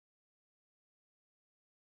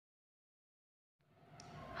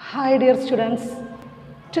Hi dear students,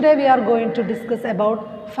 today we are going to discuss about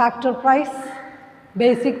factor price,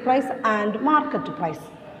 basic price and market price.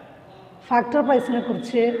 Factor price ne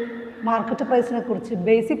kuriche, market price ne kuriche,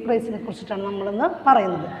 basic price ne kurichittana nammal innu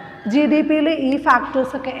parayunnathu. GDP il ee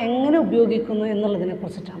factors okke engane ഉപയോഗിക്കുന്നു എന്നുള്ളതിനെ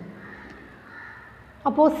കുറിച്ചിട്ടാണ്.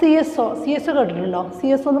 അപ്പോൾ CSO കേട്ടിട്ടുണ്ടോ?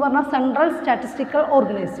 CSO എന്ന് പറഞ്ഞാൽ central statistical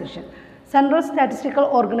organisation. Central statistical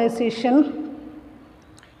organisation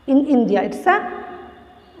in India, it's a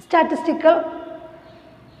statistical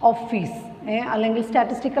office അല്ലെങ്കിൽ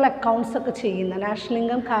statistical accounts ഒക്കെ ചെയ്യുന്ന നാഷണൽ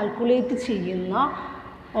ഇൻകം കാൽക്കുലേറ്റ് ചെയ്യുന്ന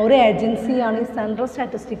ഒരു ഏജൻസിയാണ് ഈ സെൻട്രൽ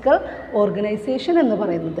സ്റ്റാറ്റിസ്റ്റിക്കൽ ഓർഗനൈസേഷൻ എന്ന്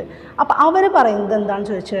പറയുന്നത്. അപ്പോൾ അവർ പറയുന്നത് എന്താണെന്ന്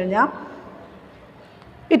ചോദിച്ചു കഴിഞ്ഞാൽ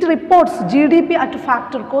it reports GDP at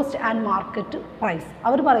factor cost and market price.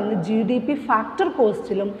 അവർ പറയുന്നത് GDP ഫാക്ടർ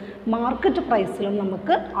കോസ്റ്റിലും മാർക്കറ്റ് പ്രൈസിലും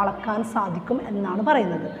നമുക്ക് അളക്കാൻ സാധിക്കും എന്നാണ്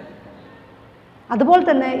പറയുന്നത്. അതുപോലെ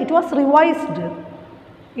തന്നെ it was revised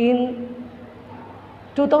in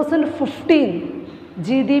 2015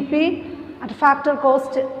 GDP at factor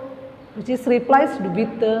cost which is replaced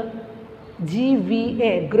with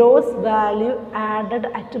GVA, gross value added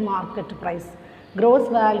at market price. Gross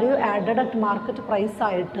value added at market price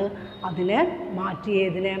ആയിട്ട് അതിനെ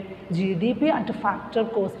മാറ്റിയതിനെ GDP at factor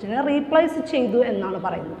കോസ്റ്റിനെ റീപ്ലേസ് ചെയ്തു എന്നാണ്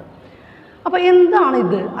പറയുന്നത്. അപ്പോൾ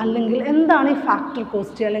എന്താണിത്, അല്ലെങ്കിൽ എന്താണ് ഈ ഫാക്ടർ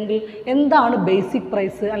കോസ്റ്റ്, അല്ലെങ്കിൽ എന്താണ് ബേസിക്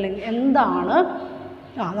പ്രൈസ്, അല്ലെങ്കിൽ എന്താണ്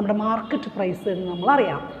നമ്മുടെ മാർക്കറ്റ് പ്രൈസ് എന്ന്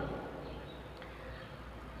നമ്മളറിയാം.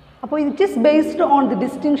 അപ്പോൾ it is based on the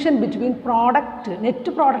distinction between product,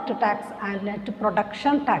 net product tax and net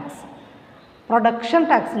production tax. Production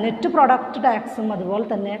tax, net product ടാക്സും അതുപോലെ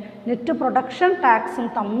തന്നെ നെറ്റ് പ്രൊഡക്ഷൻ ടാക്സും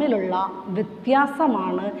തമ്മിലുള്ള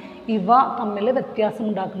വ്യത്യാസമാണ് ഇവ തമ്മിൽ വ്യത്യാസം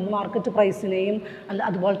ഉണ്ടാക്കുന്നത്. മാർക്കറ്റ് പ്രൈസിനെയും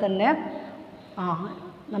അതുപോലെ തന്നെ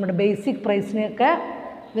നമ്മുടെ ബേസിക് പ്രൈസിനെയൊക്കെ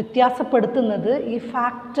വ്യത്യാസപ്പെടുത്തുന്നത് ഈ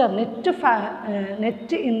factor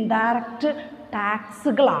net indirect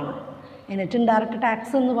ടാക്സുകളാണ്. Net indirect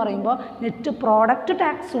tax എന്ന് പറയുമ്പോൾ നെറ്റ് പ്രോഡക്റ്റ്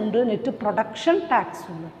ടാക്സ് ഉണ്ട്, നെറ്റ് പ്രൊഡക്ഷൻ ടാക്സ്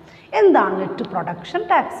ഉണ്ട്. എന്താണ് നെറ്റ് പ്രൊഡക്ഷൻ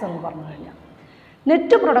ടാക്സ് എന്ന് പറഞ്ഞു കഴിഞ്ഞാൽ?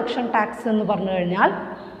 നെറ്റ് പ്രൊഡക്ഷൻ ടാക്സ് എന്ന് പറഞ്ഞു കഴിഞ്ഞാൽ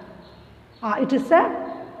it is A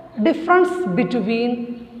difference between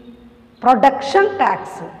production tax.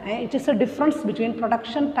 It is a difference between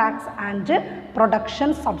production tax and production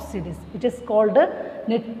subsidies. It is called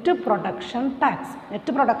net production tax. Net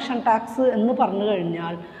production tax എന്ന് പറഞ്ഞു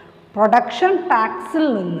കഴിഞ്ഞാൽ production ടാക്സിൽ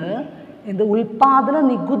നിന്ന് ഉൽപാദന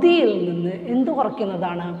നികുതിയിൽ നിന്ന് എന്ത്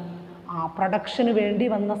കുറയ്ക്കുന്നതാണ്? പ്രൊഡക്ഷന് വേണ്ടി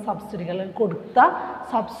വന്ന സബ്സിഡികൾ, കൊടുത്ത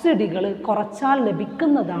സബ്സിഡികൾ കുറച്ചാൽ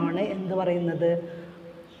ലഭിക്കുന്നതാണ് എന്ത് പറയുന്നത്?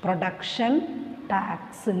 Production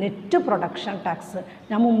tax, net production tax.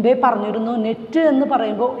 ഞാൻ മുമ്പേ പറഞ്ഞിരുന്നു, നെറ്റ് എന്ന്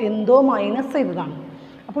പറയുമ്പോൾ എന്തോ മൈനസ് ചെയ്തതാണ്.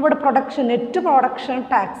 അപ്പോൾ ഇവിടെ പ്രൊഡക്ഷൻ, നെറ്റ് പ്രൊഡക്ഷൻ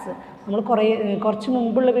ടാക്സ് നമ്മൾ കുറച്ച്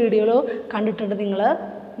മുമ്പുള്ള വീഡിയോയിൽ കണ്ടിട്ടുണ്ട് നിങ്ങൾ.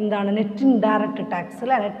 എന്താണ് നെറ്റ് ഇൻഡയറക്റ്റ് ടാക്സ്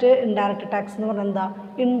അല്ലേ? നെറ്റ് ഇൻഡയറക്റ്റ് ടാക്സ് എന്ന് പറഞ്ഞാൽ എന്താ?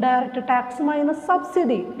 ഇൻഡയറക്റ്റ് ടാക്സ് മൈനസ്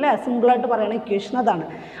സബ്സിഡി അല്ലേ? സിമ്പിളായിട്ട് പറയുന്ന ഇക്വേഷൻ അതാണ്.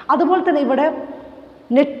 അതുപോലെ തന്നെ ഇവിടെ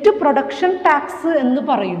നെറ്റ് പ്രൊഡക്ഷൻ ടാക്സ് എന്ന്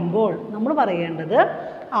പറയുമ്പോൾ നമ്മൾ പറയേണ്ടത്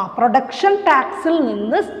പ്രൊഡക്ഷൻ ടാക്സിൽ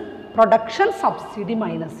നിന്ന് പ്രൊഡക്ഷൻ സബ്സിഡി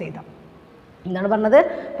മൈനസ് ചെയ്ത. എന്താണ് പറഞ്ഞത്?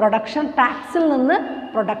 പ്രൊഡക്ഷൻ ടാക്സിൽ നിന്ന്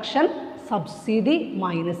പ്രൊഡക്ഷൻ സബ്സിഡി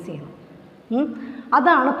മൈനസ് ചെയ്യണം.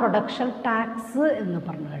 അതാണ് പ്രൊഡക്ഷൻ ടാക്സ് എന്ന്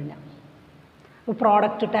പറഞ്ഞു കഴിഞ്ഞാൽ. അപ്പോൾ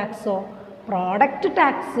പ്രോഡക്റ്റ് ടാക്സോ? പ്രോഡക്റ്റ്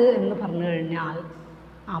ടാക്സ് എന്ന് പറഞ്ഞു കഴിഞ്ഞാൽ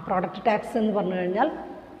പ്രോഡക്റ്റ് ടാക്സ് എന്ന് പറഞ്ഞു കഴിഞ്ഞാൽ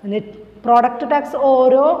പ്രോഡക്റ്റ് ടാക്സ്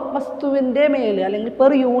ഓരോ വസ്തുവിൻ്റെ മേൽ അല്ലെങ്കിൽ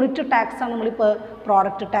പെർ യൂണിറ്റ് ടാക്സാണ് നമ്മൾ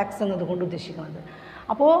പ്രോഡക്റ്റ് ടാക്സ് എന്നതുകൊണ്ട് ഉദ്ദേശിക്കുന്നത്.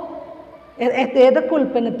 അപ്പോൾ ഏതൊക്കെ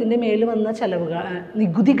ഉൽപ്പന്നത്തിൻ്റെ മേൽ വന്ന ചെലവുകൾ,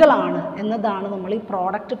 നികുതികളാണ് എന്നതാണ് നമ്മൾ ഈ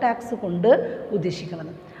പ്രോഡക്റ്റ് ടാക്സ് കൊണ്ട്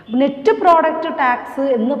ഉദ്ദേശിക്കുന്നത്. നെറ്റ് പ്രോഡക്റ്റ് ടാക്സ്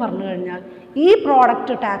എന്ന് പറഞ്ഞു കഴിഞ്ഞാൽ ഈ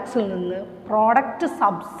പ്രോഡക്റ്റ് ടാക്സിൽ നിന്ന് പ്രോഡക്റ്റ്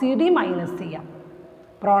സബ്സിഡി മൈനസ് ചെയ്യാം.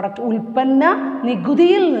 പ്രോഡക്റ്റ് ഉൽപ്പന്ന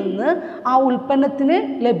നികുതിയിൽ നിന്ന് ആ ഉൽപ്പന്നത്തിന്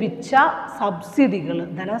ലഭിച്ച സബ്സിഡികൾ,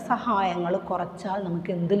 ധനസഹായങ്ങൾ കുറച്ചാൽ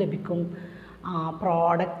നമുക്ക് എന്ത് ലഭിക്കും?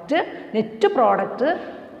 നെറ്റ് പ്രോഡക്റ്റ്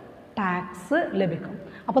ടാക്സ് ലഭിക്കും.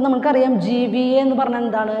 അപ്പോൾ നമുക്കറിയാം GVA എന്ന് പറഞ്ഞാൽ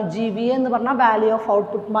എന്താണ്? GVA എന്ന് പറഞ്ഞാൽ value of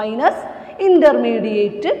output minus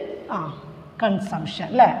intermediate consumption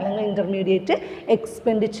അല്ലേ? അല്ലെങ്കിൽ ഇൻ്റർമീഡിയറ്റ്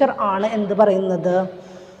എക്സ്പെൻഡിച്ചർ ആണ് എന്ത് പറയുന്നത്?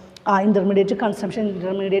 ഇൻ്റർമീഡിയറ്റ് കൺസംഷൻ,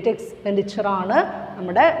 ഇൻ്റർമീഡിയറ്റ് എക്സ്പെൻഡിച്ചർ ആണ്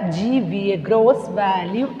നമ്മുടെ GVA, gross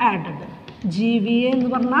value added. GVA എന്ന്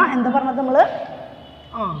പറഞ്ഞാൽ എന്താ പറഞ്ഞത് നമ്മൾ?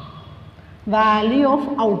 വാല്യൂ ഓഫ്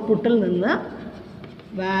ഔട്ട്പുട്ടിൽ നിന്ന്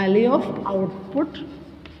value of output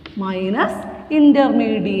minus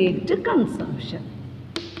intermediate consumption.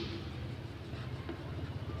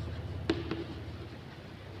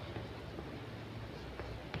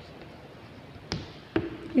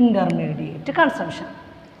 Intermediate consumption.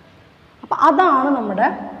 അപ്പോൾ അതാണ് നമ്മുടെ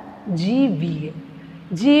GVA.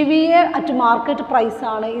 GVA അറ്റ് മാർക്കറ്റ്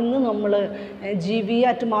പ്രൈസാണ് ഇന്ന് നമ്മൾ GVA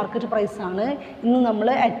അറ്റ് മാർക്കറ്റ് പ്രൈസാണ് ഇന്ന് നമ്മൾ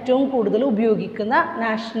ഏറ്റവും കൂടുതൽ ഉപയോഗിക്കുന്ന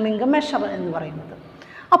നാഷണൽ ഇൻകം മെഷർ എന്ന് പറയുന്നത്.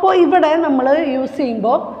 അപ്പോൾ ഇവിടെ നമ്മൾ യൂസ്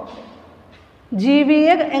ചെയ്യുമ്പോൾ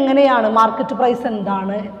GVA എങ്ങനെയാണ്, മാർക്കറ്റ് പ്രൈസ്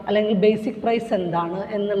എന്താണ് അല്ലെങ്കിൽ ബേസിക് പ്രൈസ് എന്താണ്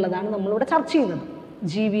എന്നുള്ളതാണ് നമ്മളിവിടെ ചർച്ച ചെയ്യുന്നത്.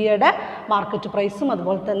 GVAയുടെ മാർക്കറ്റ് പ്രൈസും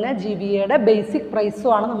അതുപോലെ തന്നെ GVAയുടെ ബേസിക്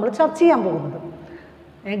പ്രൈസുമാണ് നമ്മൾ ചർച്ച ചെയ്യാൻ പോകുന്നത്.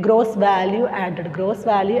 ഗ്രോസ് വാല്യൂ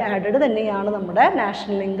ആഡഡ് തന്നെയാണ് നമ്മുടെ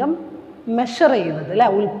നാഷണൽ ഇൻകം മെഷർ ചെയ്യുന്നത് അല്ലേ.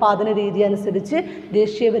 ഉൽപ്പാദന രീതി അനുസരിച്ച്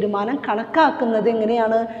ദേശീയ വരുമാനം കണക്കാക്കുന്നത്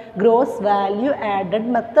എങ്ങനെയാണ്? ഗ്രോസ് വാല്യൂ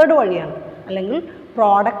ആഡഡ് മെത്തേഡ് വഴിയാണ് അല്ലെങ്കിൽ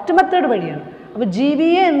പ്രോഡക്റ്റ് മെത്തേഡ് വഴിയാണ്. അപ്പോൾ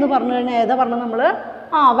GVA എന്ന് പറഞ്ഞു കഴിഞ്ഞാൽ ഏതാ പറഞ്ഞത് നമ്മൾ?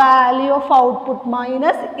 Value of output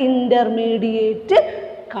minus intermediate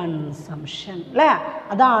consumption അല്ലേ.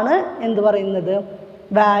 അതാണ് എന്ത് പറയുന്നത്?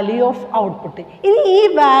 Value of output. ഇനി ഈ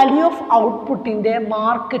വാല്യൂ ഓഫ് ഔട്ട്പുട്ടിൻ്റെ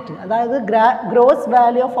മാർക്കറ്റ്, അതായത് ഗ്രോസ്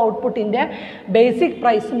വാല്യൂ ഓഫ് ഔട്ട്പുട്ടിൻ്റെ ബേസിക്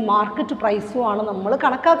പ്രൈസും മാർക്കറ്റ് പ്രൈസുമാണ് നമ്മൾ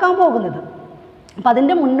കണക്കാക്കാൻ പോകുന്നത്. അപ്പം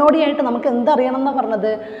അതിൻ്റെ മുന്നോടിയായിട്ട് നമുക്ക് എന്തറിയണം എന്ന്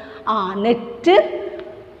പറഞ്ഞത്? നെറ്റ്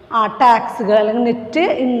ടാക്സുകൾ അല്ലെങ്കിൽ നെറ്റ്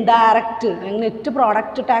ഇൻഡയറക്റ്റ് അല്ലെങ്കിൽ നെറ്റ്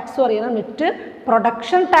പ്രോഡക്റ്റ് ടാക്സും അറിയണം, നെറ്റ്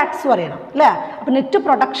പ്രൊഡക്ഷൻ ടാക്സും അറിയണം അല്ലേ. അപ്പം നെറ്റ്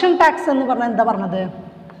പ്രൊഡക്ഷൻ ടാക്സ് എന്ന് പറഞ്ഞാൽ എന്താ പറഞ്ഞത്?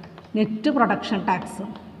 നെറ്റ് പ്രൊഡക്ഷൻ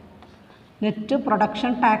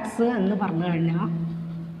ടാക്സ് എന്ന് പറഞ്ഞു കഴിഞ്ഞാൽ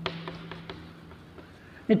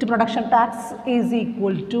net production tax is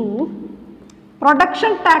equal to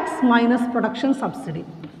production tax minus production subsidy.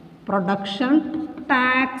 Production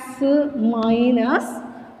tax minus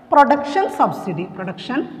production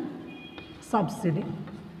subsidy.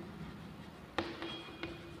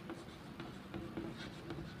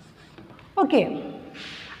 Okay,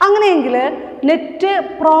 അങ്ങനെയെങ്കിൽ നെറ്റ്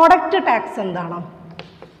പ്രോഡക്റ്റ് ടാക്സ് എന്താണ്?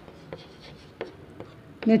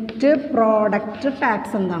 Net product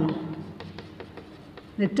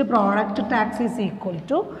tax is equal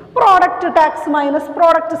to product tax minus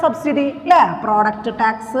product subsidy അല്ലേ. Product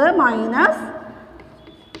tax minus,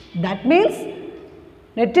 that means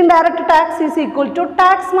net indirect tax is equal to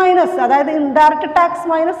tax minus, അതായത് indirect tax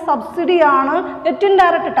minus subsidy ആണ് net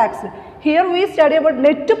indirect tax. Here we study about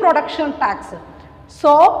net production tax.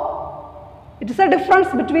 So it is A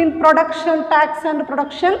difference between production tax and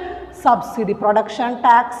production subsidy. Production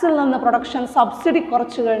ടാക്സിൽ നിന്ന് production subsidy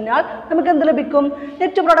കുറച്ച് കഴിഞ്ഞാൽ നമുക്ക് എന്ത് ലഭിക്കും?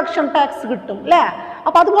 Net production tax കിട്ടും അല്ലേ.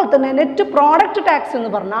 അപ്പോൾ അതുപോലെ തന്നെ നെറ്റ് പ്രോഡക്റ്റ് ടാക്സ് എന്ന്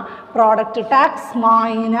പറഞ്ഞാൽ product tax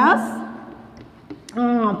minus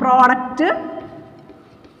product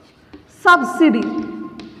subsidy.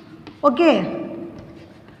 Okay,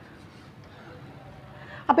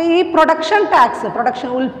 അപ്പോൾ ഈ പ്രൊഡക്ഷൻ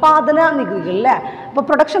ഉൽപ്പാദന നികുതികൾ അല്ലേ. അപ്പോൾ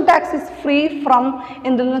production tax is free from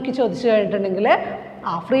എന്തെന്നൊക്കെ ചോദിച്ചു കഴിഞ്ഞിട്ടുണ്ടെങ്കിൽ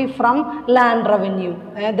free from land revenue,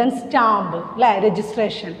 then stamp അല്ലേ,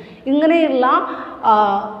 രജിസ്ട്രേഷൻ, ഇങ്ങനെയുള്ള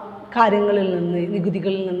കാര്യങ്ങളിൽ നിന്ന്,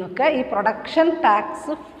 നികുതികളിൽ നിന്നൊക്കെ ഈ പ്രൊഡക്ഷൻ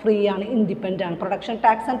ടാക്സ് ഫ്രീ ആണ്, ഇൻഡിപെൻഡൻ്റ് ആണ്. Production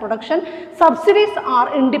tax and production subsidies R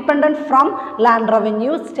independent from land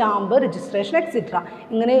revenue, stamp, registration etcetera.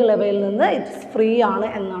 ഇങ്ങനെയുള്ളവയിൽ നിന്ന് ഇറ്റ്സ് ഫ്രീ ആണ്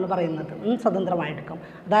എന്നാണ് പറയുന്നത്, സ്വതന്ത്രമായിരിക്കും.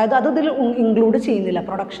 അതായത് അത് ഇതിൽ ഇൻക്ലൂഡ് ചെയ്യുന്നില്ല,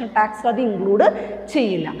 പ്രൊഡക്ഷൻ ടാക്സ് അത് ഇൻക്ലൂഡ്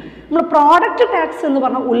ചെയ്യില്ല. നമ്മൾ പ്രോഡക്റ്റ് ടാക്സ് എന്ന്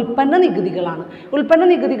പറഞ്ഞാൽ ഉൽപ്പന്ന നികുതികളാണ്. ഉൽപ്പന്ന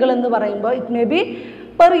നികുതികൾ എന്ന് പറയുമ്പോൾ it may be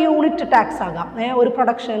per unit tax ആകാം,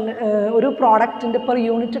 ഒരു പ്രോഡക്റ്റിൻ്റെ പെർ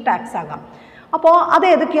യൂണിറ്റ് ടാക്സ് ആകാം. അപ്പോൾ അത്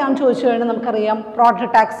ഏതൊക്കെയാണെന്ന് ചോദിച്ചു കഴിഞ്ഞാൽ നമുക്കറിയാം, പ്രോഡക്റ്റ്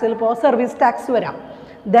ടാക്സിൽ ഇപ്പോൾ സർവീസ് ടാക്സ് വരാം,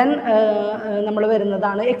 ദെൻ നമ്മൾ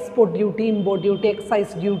വരുന്നതാണ് export duty, import duty,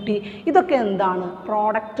 excise duty. ഇതൊക്കെ എന്താണ്?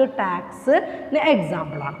 പ്രോഡക്റ്റ് ടാക്സിന്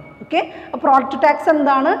എക്സാമ്പിളാണ്. ഓക്കെ, പ്രോഡക്റ്റ് ടാക്സ്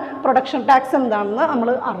എന്താണ്, പ്രൊഡക്ഷൻ ടാക്സ് എന്താണെന്ന് നമ്മൾ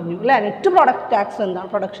അറിഞ്ഞു അല്ലേ. നെറ്റ് പ്രോഡക്റ്റ് ടാക്സ് എന്താണ്,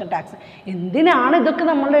 പ്രൊഡക്ഷൻ ടാക്സ്. എന്തിനാണ് ഇതൊക്കെ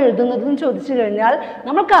നമ്മൾ എഴുതുന്നതെന്ന് ചോദിച്ചു കഴിഞ്ഞാൽ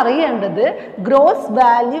നമുക്കറിയേണ്ടത് ഗ്രോസ്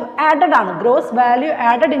വാല്യൂ ആഡഡ് ആണ്. ഗ്രോസ് വാല്യൂ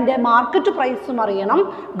ആഡഡിൻ്റെ മാർക്കറ്റ് പ്രൈസും അറിയണം,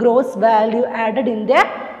 ഗ്രോസ് വാല്യൂ ആഡഡിൻ്റെ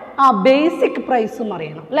ബേസിക് പ്രൈസും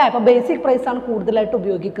അറിയണം അല്ലേ. അപ്പോൾ ബേസിക് പ്രൈസാണ് കൂടുതലായിട്ട്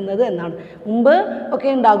ഉപയോഗിക്കുന്നത് എന്നാണ്. മുമ്പ് ഒക്കെ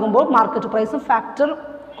ഉണ്ടാകുമ്പോൾ മാർക്കറ്റ് പ്രൈസും ഫാക്ടർ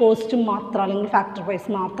കോസ്റ്റും മാത്രം അല്ലെങ്കിൽ ഫാക്ടർ പ്രൈസ്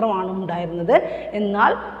മാത്രമാണ് ഉണ്ടായിരുന്നത്.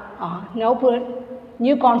 എന്നാൽ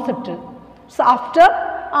ന്യൂ കോൺസെപ്റ്റ് ആഫ്റ്റർ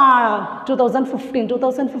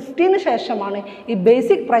 2015 ശേഷമാണ് ഈ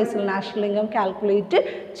ബേസിക് പ്രൈസിൽ നാഷണൽ ഇൻകം കാൽക്കുലേറ്റ്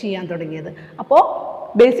ചെയ്യാൻ തുടങ്ങിയത്. അപ്പോൾ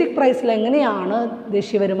ബേസിക് പ്രൈസിൽ എങ്ങനെയാണ്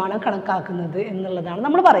ദേശീയ വരുമാനം കണക്കാക്കുന്നത് എന്നുള്ളതാണ്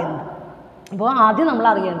നമ്മൾ പറയുന്നത്. അപ്പോൾ ആദ്യം നമ്മൾ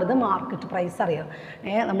അറിയേണ്ടത് മാർക്കറ്റ് പ്രൈസ് അറിയണം.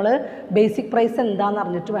 നമ്മൾ ബേസിക് പ്രൈസ് എന്താണെന്ന്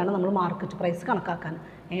അറിഞ്ഞിട്ട് വേണം നമ്മൾ മാർക്കറ്റ് പ്രൈസ് കണക്കാക്കാൻ.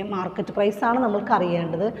 മാർക്കറ്റ് പ്രൈസാണ് നമ്മൾക്ക്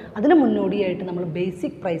അറിയേണ്ടത്. അതിന് മുന്നോടിയായിട്ട് നമ്മൾ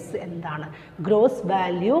ബേസിക് പ്രൈസ് എന്താണ്, ഗ്രോസ്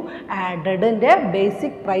വാല്യൂ ആഡഡിൻ്റെ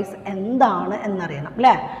ബേസിക് പ്രൈസ് എന്താണ് എന്നറിയണം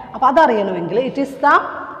അല്ലേ. അപ്പോൾ അതറിയണമെങ്കിൽ ഇറ്റ് ഈസ്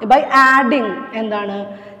ബൈ ആഡിങ് എന്താണ്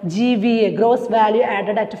GVA, gross value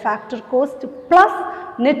added at factor cost plus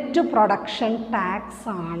net production tax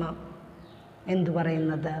ആണ് എന്ത്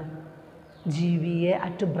പറയുന്നത് GVA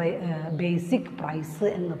at basic price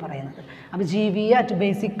എന്ന് പറയുന്നത്. അപ്പോൾ GVA at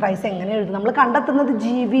basic price എങ്ങനെ എഴുതും? നമ്മൾ കണ്ടെത്തുന്നത്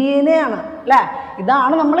GVAനെയാണ് അല്ലേ?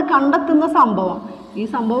 ഇതാണ് നമ്മൾ കണ്ടെത്തുന്ന സംഭവം. ഈ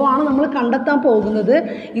സംഭവമാണ് നമ്മൾ കണ്ടെത്താൻ പോകുന്നത്.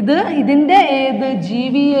 ഇതിൻ്റെ ഏത്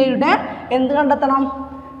GVAയുടെ എന്ത് കണ്ടെത്തണം?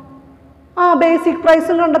 ബേസിക്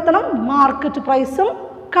പ്രൈസും കണ്ടെത്തണം, മാർക്കറ്റ് പ്രൈസും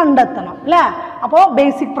കണ്ടെത്തണം അല്ലേ? അപ്പോൾ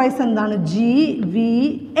ബേസിക് പ്രൈസ് എന്താണ്?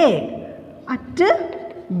 GVA at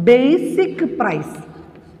basic price.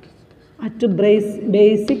 At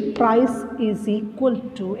basic price is equal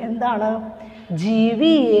to എന്താണ്?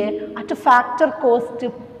 GVA at factor cost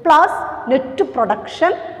plus net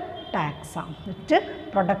production tax ആണ്. നെറ്റ്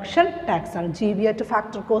പ്രൊഡക്ഷൻ ടാക്സ് ആണ്. GVA at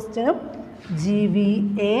factor കോസ്റ്റിനും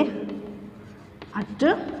GVA at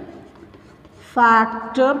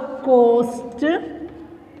factor cost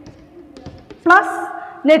plus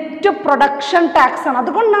net production tax ആണ്.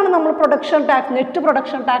 അതുകൊണ്ടാണ് നമ്മൾ production tax, net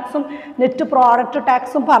production ടാക്സും net product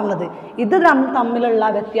ടാക്സും പറഞ്ഞത്. ഇത് തമ്മിലുള്ള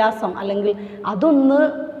വ്യത്യാസം അല്ലെങ്കിൽ അതൊന്ന്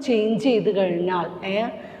ചേഞ്ച് ചെയ്ത് കഴിഞ്ഞാൽ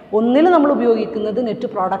ഒന്നിൽ നമ്മൾ ഉപയോഗിക്കുന്നത് നെറ്റ്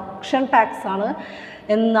പ്രൊഡക്ഷൻ ടാക്സ് ആണ്,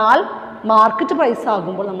 എന്നാൽ മാർക്കറ്റ് പ്രൈസ്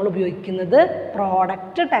ആകുമ്പോൾ നമ്മൾ ഉപയോഗിക്കുന്നത്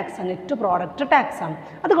പ്രോഡക്റ്റ് ടാക്സ് ആണ്, നെറ്റ് പ്രോഡക്റ്റ് ടാക്സ് ആണ്.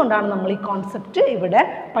 അതുകൊണ്ടാണ് നമ്മൾ ഈ കോൺസെപ്റ്റ് ഇവിടെ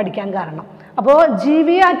പഠിക്കാൻ കാരണം. അപ്പോൾ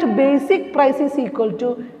GVA at basic price is equal to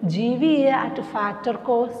GVA at factor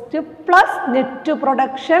cost plus net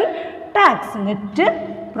production tax. Net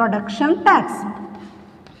production tax.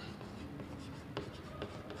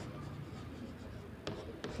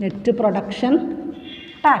 Net production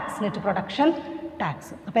tax. Net production tax.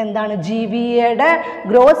 അപ്പോൾ എന്താണ്? GVAയുടെ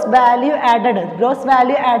ഗ്രോസ് വാല്യൂ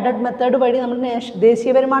ആഡഡ് മെത്തേഡ് വഴി നമ്മൾ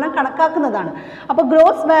ദേശീയ വരുമാനം കണക്കാക്കുന്നതാണ്. അപ്പോൾ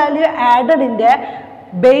ഗ്രോസ് വാല്യൂ ആഡഡിൻ്റെ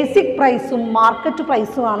ബേസിക് പ്രൈസും market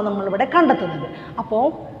പ്രൈസുമാണ് നമ്മളിവിടെ കണ്ടെത്തുന്നത്. അപ്പോൾ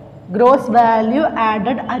gross value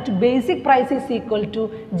added at basic price is equal to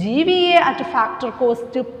GVA at factor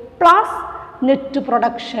cost plus net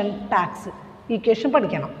production tax. Equation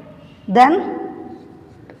പഠിക്കണം. Then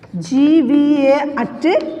GVA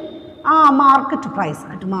at market price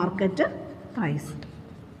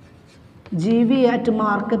GVA at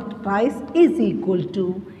market price is equal to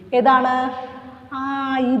ഏതാണ്?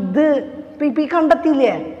 ഇത് ഇപ്പം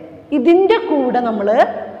കണ്ടെത്തിയില്ലേ? ഇതിൻ്റെ കൂടെ നമ്മൾ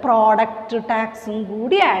പ്രോഡക്റ്റ് ടാക്സും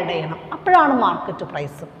കൂടി add ചെയ്യണം, അപ്പോഴാണ് മാർക്കറ്റ്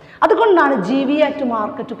പ്രൈസ്. അതുകൊണ്ടാണ് GVA അറ്റ്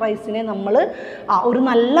മാർക്കറ്റ് പ്രൈസിനെ നമ്മൾ ഒരു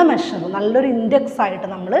നല്ല മെഷർ, നല്ലൊരു ഇൻഡെക്സ് ആയിട്ട്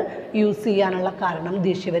നമ്മൾ യൂസ് ചെയ്യാനുള്ള കാരണം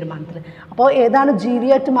ദേശീയ വരുമാനത്തിൽ. അപ്പോൾ ഏതാണ്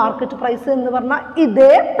GVA അറ്റ് മാർക്കറ്റ് പ്രൈസ് എന്ന് പറഞ്ഞാൽ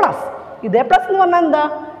ഇതേ പ്ലസ് എന്ന് പറഞ്ഞാൽ എന്താ?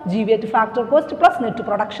 GVA at factor cost plus net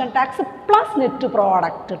production tax plus net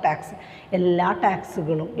product tax, എല്ലാ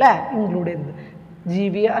ടാക്സുകളും അല്ലേ ഇൻക്ലൂഡ് ചെയ്തത്.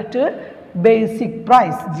 GVA at basic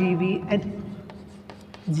price GVA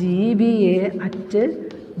at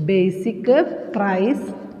basic price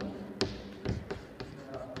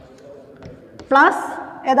plus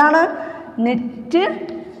ഏതാണ്? Net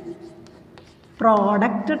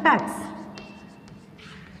product tax.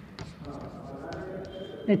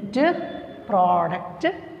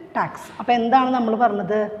 അപ്പോൾ എന്താണ് നമ്മൾ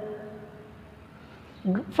പറഞ്ഞത്?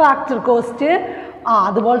 ഫാക്ടർ കോസ്റ്റ്,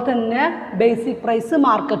 അതുപോലെ തന്നെ ബേസിക് പ്രൈസ്,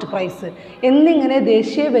 മാർക്കറ്റ് പ്രൈസ് എന്നിങ്ങനെ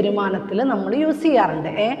ദേശീയ വരുമാനത്തിൽ നമ്മൾ യൂസ്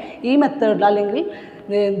ചെയ്യാറുണ്ട്. ഈ മെത്തേഡിൽ അല്ലെങ്കിൽ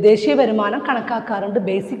ദേശീയ വരുമാനം കണക്കാക്കാറുണ്ട്,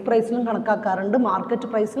 ബേസിക് പ്രൈസിലും കണക്കാക്കാറുണ്ട്, മാർക്കറ്റ്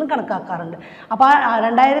പ്രൈസിലും കണക്കാക്കാറുണ്ട്. അപ്പോൾ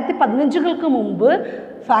 2015 മുമ്പ്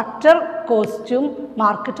ഫാക്ടർ കോസ്റ്റും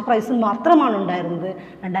മാർക്കറ്റ് പ്രൈസും മാത്രമാണ് ഉണ്ടായിരുന്നത്.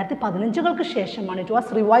 2015 ശേഷമാണ് it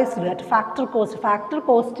was revised at factor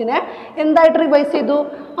കോസ്റ്റിനെ എന്തായിട്ട് റിവൈസ് ചെയ്തു?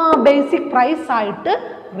 ബേസിക് പ്രൈസ് ആയിട്ട്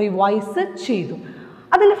റിവൈസ് ചെയ്തു.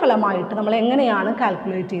 അതിൻ്റെ ഫലമായിട്ട് നമ്മൾ എങ്ങനെയാണ്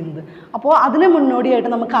കാൽക്കുലേറ്റ് ചെയ്യുന്നത്? അപ്പോൾ അതിന് മുന്നോടിയായിട്ട്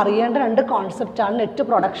നമുക്ക് അറിയേണ്ട രണ്ട് കോൺസെപ്റ്റാണ് നെറ്റ്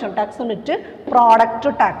പ്രൊഡക്ഷൻ ടാക്സും നെറ്റ് പ്രോഡക്റ്റ്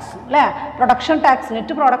ടാക്സും അല്ലേ?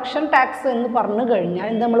 നെറ്റ് പ്രൊഡക്ഷൻ ടാക്സ് എന്ന് പറഞ്ഞു കഴിഞ്ഞാൽ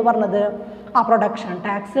എന്താ നമ്മൾ പറഞ്ഞത്? പ്രൊഡക്ഷൻ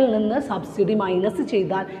ടാക്സിൽ നിന്ന് സബ്സിഡി മൈനസ്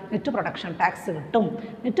ചെയ്താൽ നെറ്റ് പ്രൊഡക്ഷൻ ടാക്സ് കിട്ടും.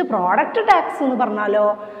 നെറ്റ് പ്രോഡക്റ്റ് ടാക്സ് എന്ന് പറഞ്ഞാലോ?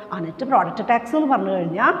 നെറ്റ് പ്രോഡക്റ്റ് ടാക്സ് എന്ന് പറഞ്ഞു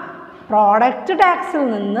കഴിഞ്ഞാൽ പ്രോഡക്റ്റ് ടാക്സിൽ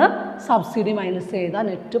നിന്ന് സബ്സിഡി മൈനസ് ചെയ്താൽ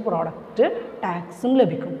നെറ്റ് പ്രോഡക്റ്റ് ടാക്സും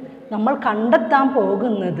ലഭിക്കും. നമ്മൾ കണ്ടെത്താൻ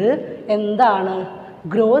പോകുന്നത് എന്താണ്?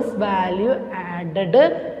 Gross value added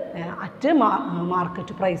at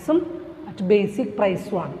market പ്രൈസും അറ്റ് ബേസിക്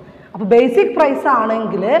പ്രൈസുമാണ്. അപ്പോൾ ബേസിക് പ്രൈസ്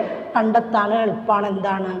ആണെങ്കിൽ കണ്ടെത്താൻ എളുപ്പമാണ്.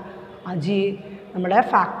 എന്താണ്? നമ്മുടെ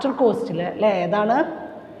ഫാക്ടർ കോസ്റ്റിൽ അല്ലേ ഏതാണ്?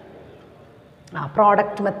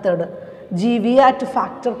 Product method GVA at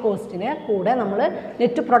factor കോസ്റ്റിനെ കൂടെ നമ്മൾ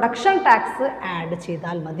നെറ്റ് പ്രൊഡക്ഷൻ ടാക്സ് ആഡ്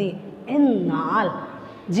ചെയ്താൽ മതി. എന്നാൽ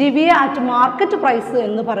GVA അറ്റ് മാർക്കറ്റ് പ്രൈസ്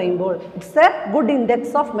എന്ന് പറയുമ്പോൾ it's A good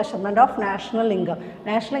index of measurement of national income.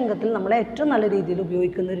 National ഇൻകത്തിൽ നമ്മൾ ഏറ്റവും നല്ല രീതിയിൽ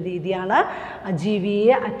ഉപയോഗിക്കുന്ന ഒരു രീതിയാണ്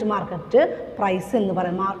GVA അറ്റ് മാർക്കറ്റ് പ്രൈസ് എന്ന്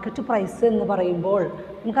പറയുന്നത്. മാർക്കറ്റ് പ്രൈസ് എന്ന് പറയുമ്പോൾ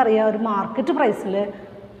നമുക്കറിയാം ഒരു മാർക്കറ്റ് പ്രൈസിൽ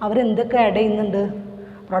അവരെന്തൊക്കെ ആഡ് ചെയ്യുന്നുണ്ട്?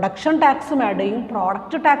 പ്രൊഡക്ഷൻ ടാക്സും ആഡ് ചെയ്യും,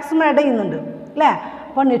 പ്രോഡക്റ്റ് ടാക്സും ആഡ് ചെയ്യുന്നുണ്ട് അല്ലേ.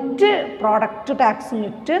 അപ്പോൾ നെറ്റ് പ്രോഡക്റ്റ് ടാക്സും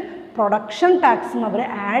നെറ്റ് പ്രൊഡക്ഷൻ ടാക്സും അവർ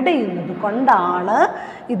ആഡ് ചെയ്യുന്നത് കൊണ്ടാണ്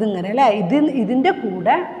ഇതിങ്ങനെ അല്ലേ. ഇതിൻ്റെ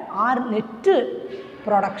കൂടെ ആ നെറ്റ്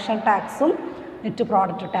പ്രൊഡക്ഷൻ ടാക്സും നെറ്റ്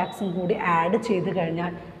പ്രോഡക്റ്റ് ടാക്സും കൂടി ആഡ് ചെയ്ത്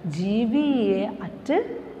കഴിഞ്ഞാൽ GVA അറ്റ്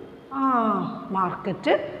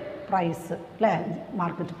മാർക്കറ്റ് പ്രൈസ് അല്ലേ,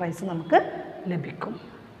 മാർക്കറ്റ് പ്രൈസ് നമുക്ക് ലഭിക്കും.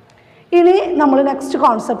 ഇനി നമ്മൾ next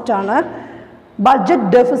കോൺസെപ്റ്റാണ് budget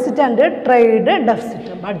deficit and trade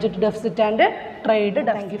deficit. Budget deficit and trade.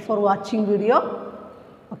 Thank you for watching video.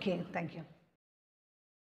 Okay, thank you.